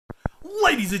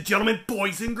Ladies and gentlemen,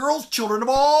 boys and girls, children of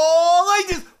all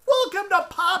ages, welcome to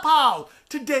Pop House.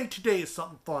 Today is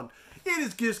something fun. It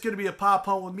is just going to be a Pop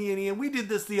House with me and Ian. We did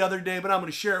this the other day, but I'm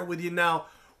going to share it with you now.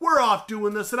 We're off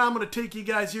doing this, and I'm going to take you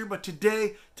guys here, but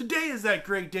today is that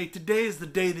great day. Today is the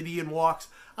day that Ian walks.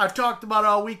 I've talked about it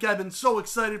all week. I've been so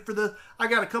excited for this. I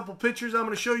got a couple pictures I'm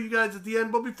going to show you guys at the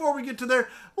end, but before we get to there,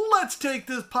 let's take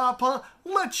this Pop House.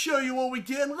 Let's show you what we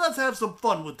did, and let's have some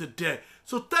fun with the day.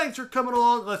 So thanks for coming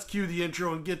along. Let's cue the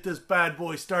intro and get this bad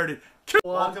boy started.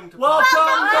 Welcome to Pop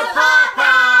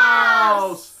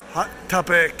House! Hot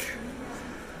topic.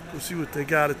 We'll see what they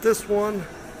got at this one.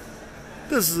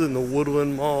 This is in the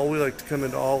Woodland Mall. We like to come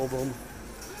into all of them.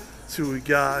 See what we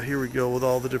got. Here we go with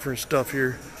all the different stuff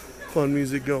here. Fun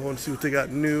music going. See what they got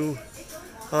new.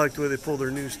 I like the way they pull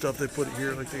their new stuff. They put it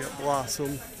here like they got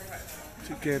Blossom,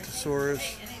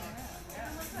 Gigantosaurus,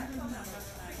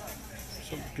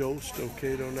 some Ghost.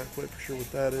 Okay, I'm not quite sure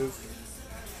what that is.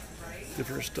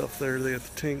 Different stuff there. They got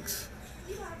the Tinks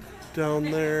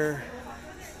down there.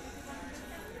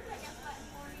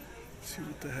 See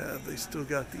what they have. They still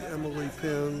got the Emily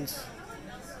pins.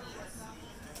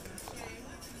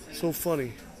 So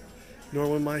funny.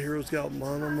 Normally my heroes got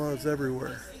monomas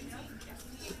everywhere.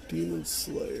 But Demon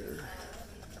Slayer.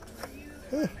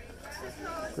 Huh.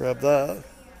 Grab that.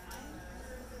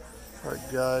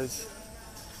 Alright guys.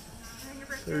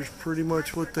 There's pretty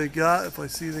much what they got. If I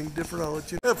see anything different, I'll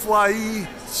let you know. FYE,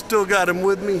 still got him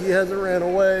with me. He hasn't ran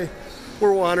away.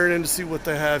 We're wandering in to see what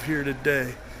they have here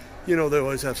today. You know, they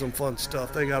always have some fun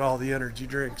stuff. They got all the energy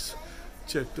drinks.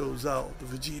 Check those out, the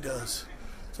Vegetas.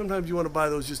 Sometimes you want to buy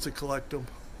those just to collect them.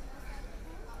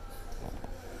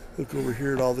 Look over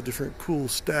here at all the different cool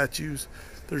statues.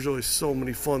 There's always so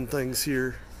many fun things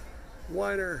here.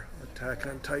 Whiner, Attack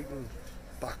on Titan,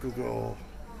 Bakugo.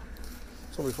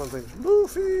 So many fun things.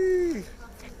 Luffy!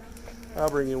 I'll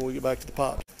bring you when we get back to the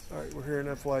pop. Alright, we're here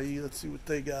in FYE. Let's see what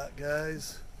they got,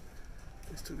 guys.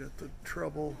 They still got the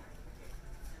Trouble,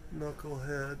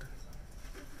 Knucklehead,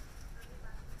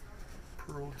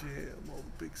 Pearl Jam, all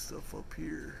the big stuff up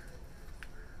here.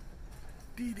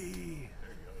 DD.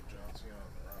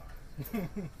 I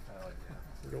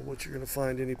don't know what you're going to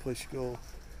find any place you go.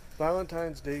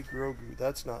 Valentine's Day Grogu.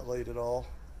 That's not late at all.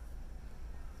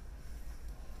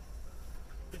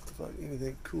 Have to find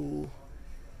anything cool.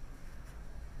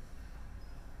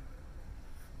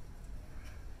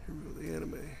 Here we go, the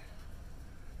anime.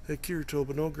 Hey, Kirito,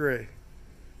 but no gray.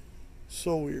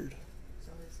 So weird.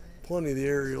 Plenty of the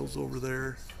Ariels over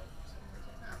there.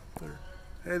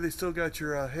 Hey, they still got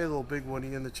your Halo big one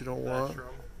in that you don't want.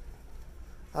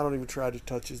 I don't even try to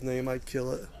touch his name. I'd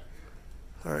kill it.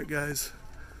 Alright, guys.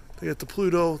 They got the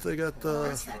Pluto. They got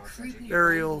the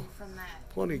Ariel.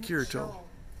 Plenty of Kirito.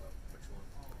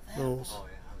 Those.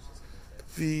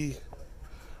 V.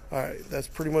 Alright, that's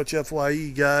pretty much FYE,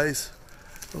 guys.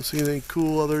 Don't see anything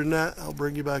cool other than that. I'll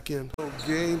bring you back in.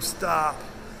 GameStop.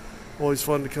 Always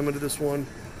fun to come into this one.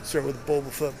 Start with Boba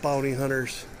Fett Bounty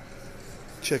Hunters.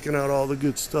 Checking out all the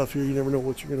good stuff here. You never know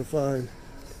what you're going to find.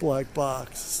 Black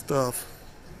box stuff.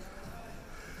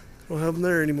 Don't have them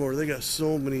there anymore. They got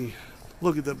so many.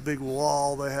 Look at that big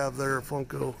wall they have there at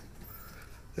Funko.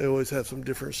 They always have some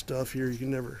different stuff here. You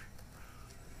can never.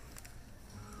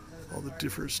 All the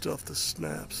different stuff, the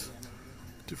snaps.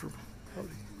 Different.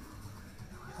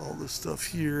 All this stuff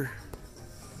here.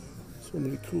 So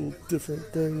many cool different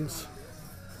things.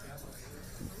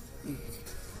 You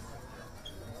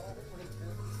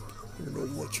never know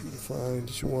what you're going to find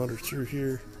as you wander through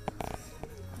here.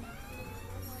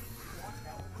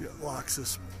 We got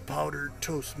Loxus Powdered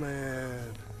Toast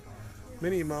Man.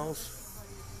 Minnie Mouse.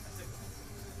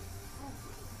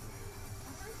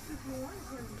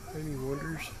 Tiny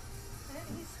Wonders.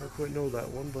 I don't quite know that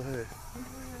one, but hey.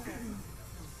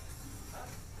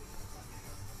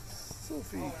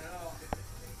 Sophie.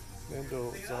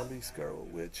 Mando, Zombie, Scarlet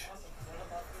Witch.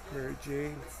 Mary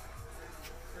Jane.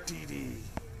 Dee Dee.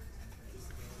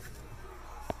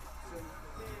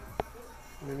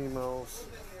 Minnie Mouse.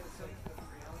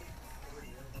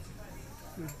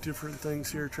 Different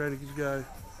things here. Trying to give you guys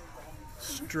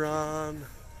Strawn.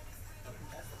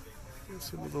 Get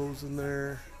some of those in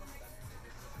there.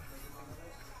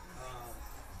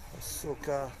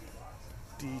 Ahsoka.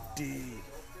 DD.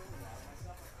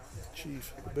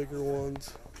 Chief, the bigger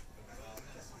ones.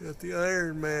 Got the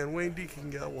Iron Man. Wayne Deacon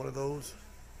got one of those.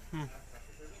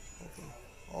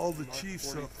 All the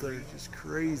Chiefs up there, just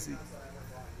crazy.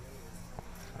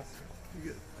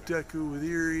 You got Deku with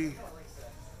Eerie.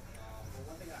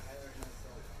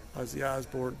 Ozzy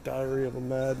Osbourne, Diary of a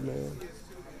Madman.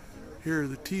 Here are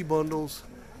the T-bundles.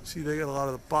 See, they got a lot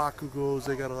of the Bakugos.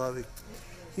 They got a lot of the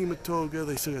Hematoga.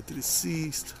 They still got the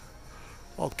Deceased.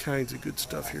 All kinds of good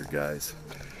stuff here, guys.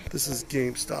 This is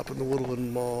GameStop in the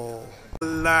Woodland Mall.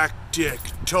 Galactic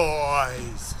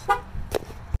Toys.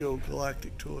 Go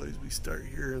Galactic Toys. We start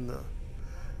here in the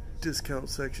discount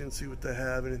section, see what they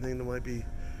have. Anything that might be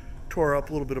tore up,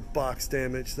 a little bit of box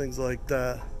damage, things like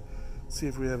that. See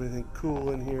if we have anything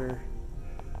cool in here.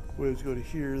 We always go to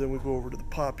here, then we go over to the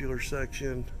popular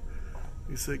section.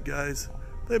 Like I said, guys,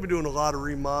 they've been doing a lot of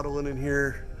remodeling in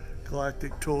here.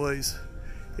 Galactic Toys.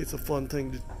 It's a fun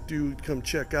thing to do. Come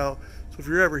check out. So if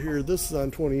you're ever here, this is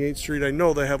on 28th Street. I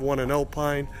know they have one in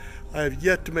Alpine. I have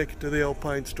yet to make it to the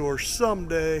Alpine store.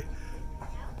 Someday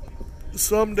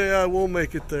I will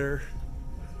make it there.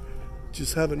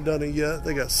 Just haven't done it yet.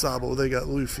 They got Sabo, they got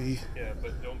Luffy. Yeah,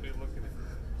 but don't be looking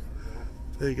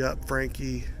at They got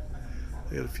Frankie.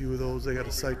 They got a few of those. They got a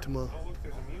Saitama.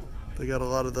 They got a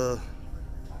lot of the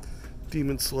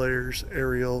Demon Slayers,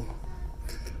 Ariel.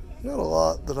 Not a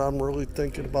lot that I'm really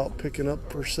thinking about picking up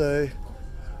per se.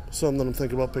 Some that I'm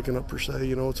thinking about picking up per se.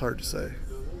 You know, it's hard to say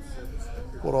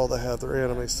what all they have. Their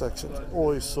anime sections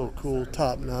always so cool,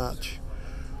 top notch.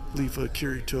 Leafa,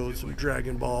 Kirito, some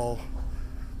Dragon Ball,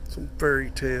 some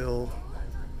Fairy Tail,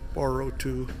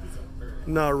 Boruto,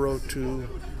 Naruto.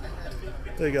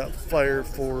 They got Fire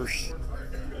Force.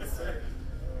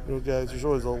 You know, guys, there's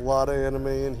always a lot of anime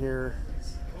in here.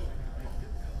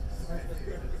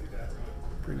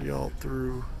 Bring y'all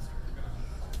through.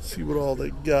 See what all they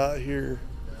got here.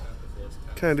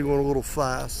 Kind of going a little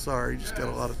fast. Sorry, just got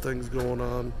a lot of things going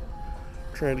on.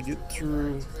 Trying to get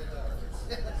through.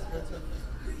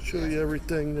 Show you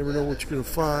everything. Never know what you're going to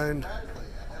find.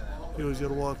 You always got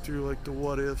to walk through like the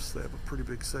what ifs. They have a pretty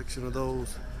big section of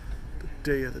those. The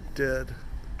Day of the Dead, the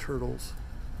Turtles.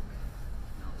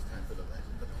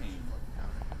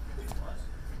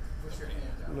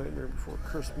 Nightmare Before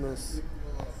Christmas.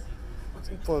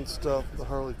 Some fun stuff. The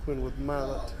Harley Quinn with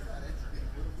Mallet.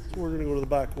 So we're going to go to the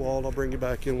back wall and I'll bring you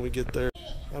back in when we get there.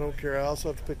 I don't care. I also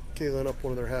have to pick Kaylin up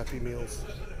one of their Happy Meals.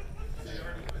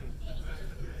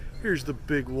 Here's the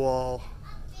big wall.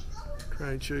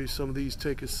 Try and show you some of these.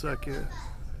 Take a second.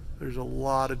 There's a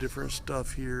lot of different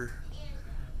stuff here.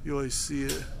 You always see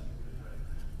it.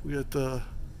 We got the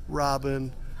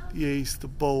Robin, the Ace, the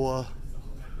Boa,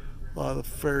 a lot of the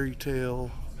Fairy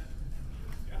Tail.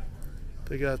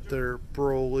 They got their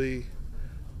Broly,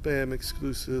 BAM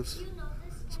exclusives,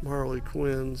 some Harley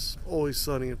Quinns, Always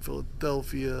Sunny in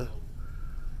Philadelphia,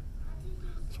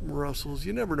 some Russells.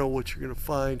 You never know what you're going to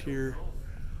find here.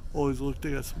 Always look,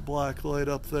 they got some black light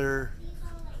up there.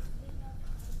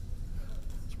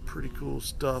 It's pretty cool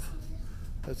stuff.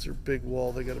 That's their big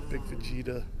wall. They got a big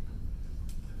Vegeta.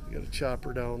 They got a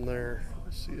Chopper down there.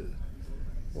 See it.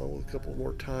 Along with a couple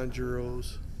more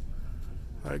Tanjiros.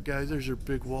 Alright guys, there's your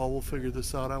big wall. We'll figure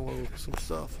this out. I want to look at some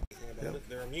stuff. Yep.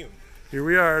 They're immune. Here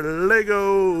we are,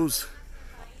 Legos.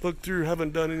 Look through,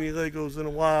 haven't done any Legos in a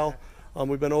while.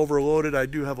 We've been overloaded. I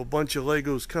do have a bunch of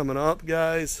Legos coming up,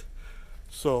 guys.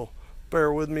 So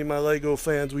bear with me, my Lego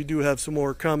fans. We do have some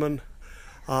more coming.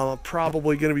 I'm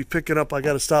probably going to be picking up. I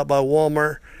got to stop by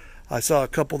Walmart. I saw a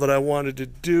couple that I wanted to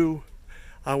do.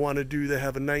 They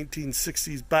have a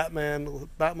 1960s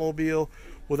Batmobile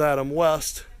with Adam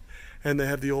West. And they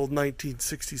have the old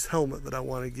 1960s helmet that I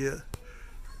want to get.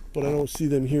 But I don't see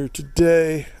them here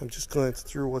today. I'm just glancing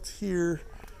through what's here.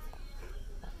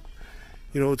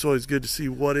 You know, it's always good to see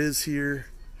what is here.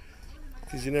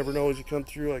 Because you never know as you come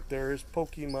through. Like there is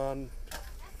Pokemon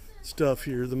stuff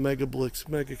here. The Mega Blix,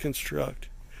 Mega Construct.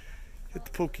 Get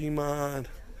the Pokemon.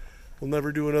 We'll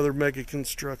never do another Mega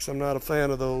Constructs. I'm not a fan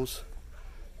of those.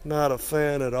 Not a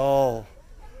fan at all.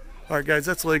 Alright guys,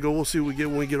 that's Lego. We'll see what we get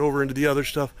when we get over into the other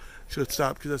stuff. Should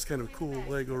stop because that's kind of a cool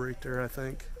Lego right there, I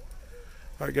think.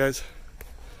 Alright guys.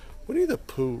 Winnie the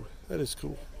Pooh. That is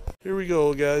cool. Here we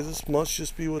go, guys. This must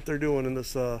just be what they're doing in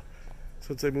this,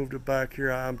 since they moved it back here.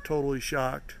 I'm totally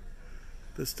shocked.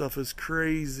 This stuff is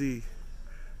crazy.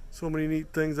 So many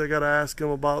neat things I gotta ask them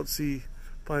about.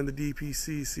 Find the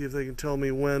DPC, see if they can tell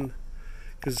me when.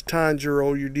 Because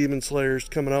Tanjiro, your Demon Slayer, is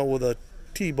coming out with a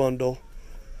T-bundle.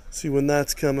 See when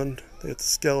that's coming. They got the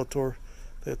Skeletor.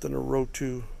 They got the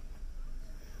Naruto.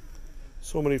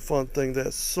 So many fun things.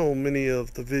 That's so many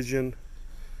of the Vision.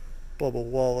 Bubba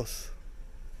Wallace.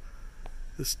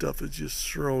 This stuff is just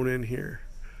thrown in here.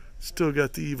 Still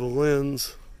got the Evil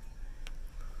Lens.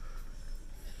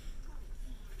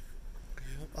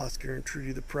 Oscar and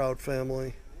Trudy, the Proud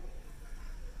Family.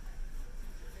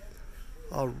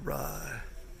 Alright.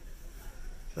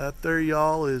 That there,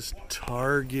 y'all, is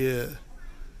Target.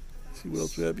 See what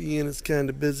else we have. Ian is kind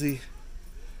of busy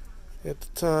at the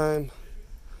time.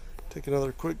 Take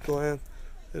another quick glance.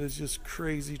 It is just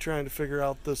crazy trying to figure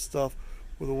out this stuff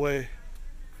with the way.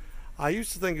 I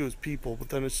used to think it was people, but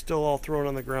then it's still all thrown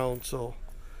on the ground, so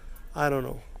I don't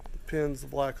know. The pins, the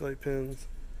blacklight pins,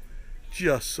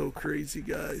 just so crazy,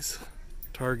 guys.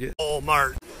 Target.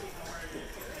 Walmart.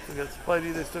 They got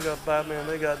Spidey, they still got Batman,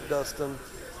 they got Dustin.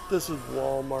 This is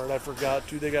Walmart, I forgot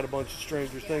to. They got a bunch of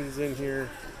Stranger Things in here.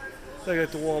 They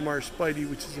got the Walmart Spidey,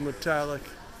 which is a metallic.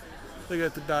 They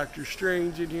got the Doctor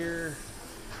Strange in here.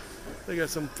 They got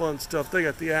some fun stuff. They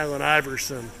got the Allen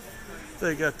Iverson.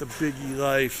 They got the Biggie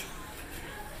Life.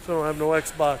 So I don't have no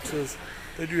Xboxes.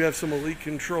 They do have some Elite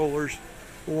controllers.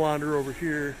 We'll wander over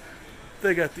here.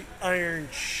 They got the Iron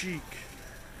Sheik.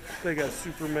 They got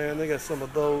Superman. They got some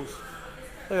of those.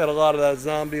 They got a lot of that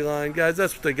zombie line. Guys,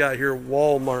 that's what they got here at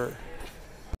Walmart.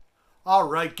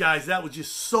 Alright, guys. That was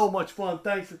just so much fun.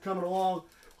 Thanks for coming along.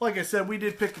 Like I said, we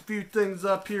did pick a few things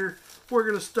up here. We're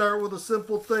going to start with the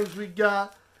simple things we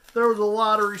got. There was a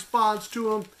lot of response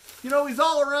to him. You know, he's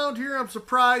all around here. I'm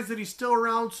surprised that he's still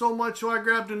around so much, so I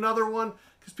grabbed another one.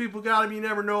 Because people got him, you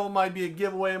never know. It might be a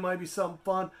giveaway. It might be something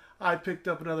fun. I picked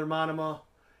up another Monomoth.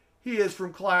 He is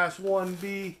from Class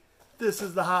 1B. This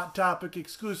is the Hot Topic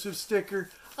exclusive sticker.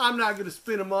 I'm not going to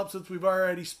spin him up since we've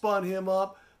already spun him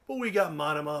up. But we got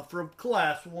Monomoth from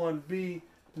Class 1B.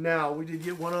 Now, we did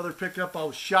get one other pickup. I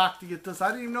was shocked to get this. I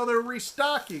didn't even know they were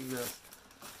restocking this.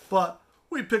 But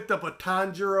we picked up a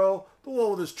Tanjiro, the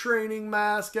one with his training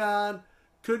mask on.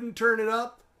 Couldn't turn it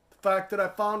up. The fact that I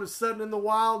found it sitting in the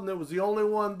wild and it was the only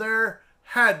one there,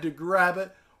 had to grab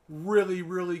it. Really,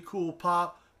 really cool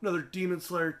pop. Another Demon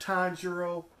Slayer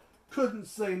Tanjiro. Couldn't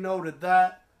say no to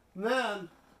that. And then,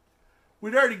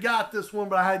 we'd already got this one,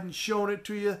 but I hadn't shown it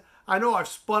to you. I know I've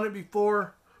spun it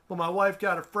before, but my wife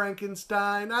got a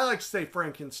Frankenstein. I like to say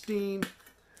Frankenstein.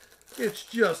 It's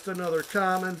just another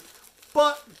common,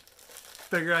 but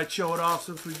figured I'd show it off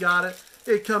since we got it.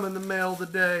 It come in the mail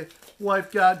today.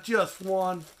 Wife got just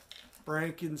one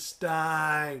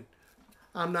Frankenstein.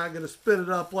 I'm not going to spin it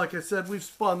up. Like I said, we've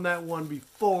spun that one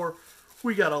before.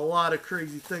 We got a lot of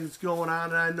crazy things going on,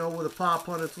 and I know with a pop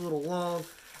hunt it's a little long,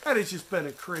 and it's just been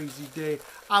a crazy day.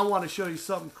 I want to show you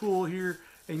something cool here,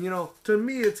 and you know, to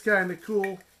me it's kind of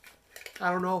cool.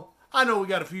 I don't know. I know we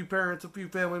got a few parents, a few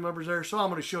family members there, so I'm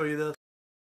going to show you this.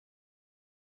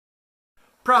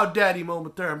 Proud daddy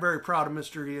moment there. I'm very proud of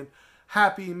Mr. Ian.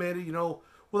 Happy he made it, you know,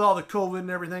 with all the COVID and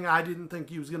everything. I didn't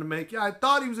think he was going to make it. I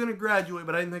thought he was going to graduate,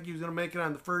 but I didn't think he was going to make it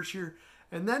on the first year.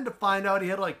 And then to find out he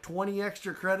had like 20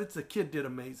 extra credits, the kid did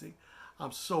amazing.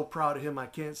 I'm so proud of him. I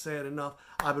can't say it enough.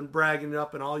 I've been bragging it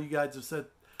up, and all you guys have said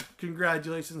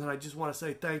congratulations, and I just want to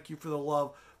say thank you for the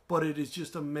love. But it is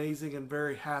just amazing and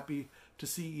very happy to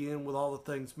see Ian with all the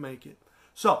things make it.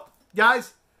 So,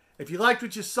 guys, if you liked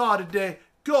what you saw today,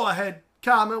 go ahead,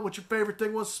 comment what your favorite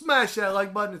thing was. Smash that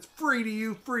like button. It's free to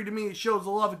you, free to me. It shows the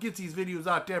love. It gets these videos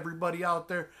out to everybody out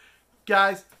there.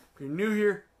 Guys, if you're new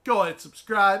here, go ahead,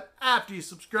 subscribe. After you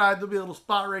subscribe, there'll be a little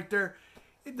spot right there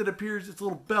that appears. It's a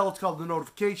little bell. It's called the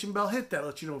notification bell. Hit that.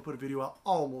 Let you know we put a video out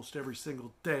almost every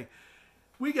single day.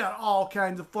 We got all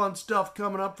kinds of fun stuff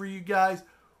coming up for you guys.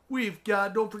 We've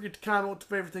got, don't forget to comment what the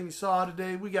favorite thing you saw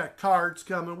today. We got cards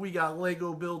coming. We got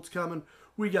Lego builds coming.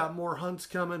 We got more hunts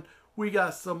coming. We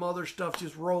got some other stuff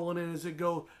just rolling in as it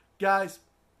goes. Guys,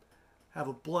 have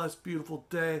a blessed, beautiful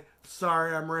day.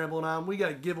 Sorry I'm rambling on. We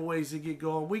got giveaways to get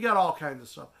going. We got all kinds of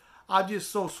stuff. I'm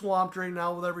just so swamped right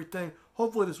now with everything.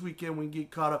 Hopefully this weekend we can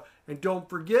get caught up. And don't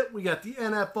forget, we got the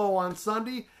NFO on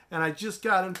Sunday. And I just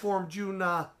got informed June,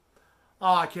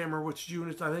 I can't remember which June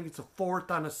it's. I think it's the 4th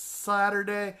on a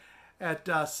Saturday at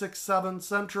 6, 7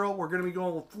 Central. We're going to be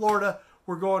going to Florida.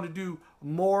 We're going to do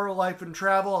more life and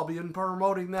travel. I'll be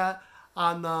promoting that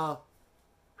on the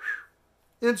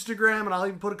Instagram, and I'll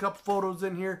even put a couple photos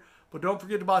in here. But don't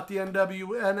forget about the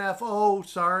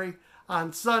NFO,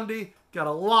 on Sunday. Got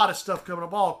a lot of stuff coming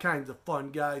up, all kinds of fun,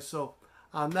 guys. So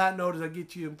on that note, as I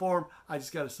get you informed, I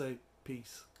just got to say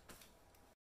peace.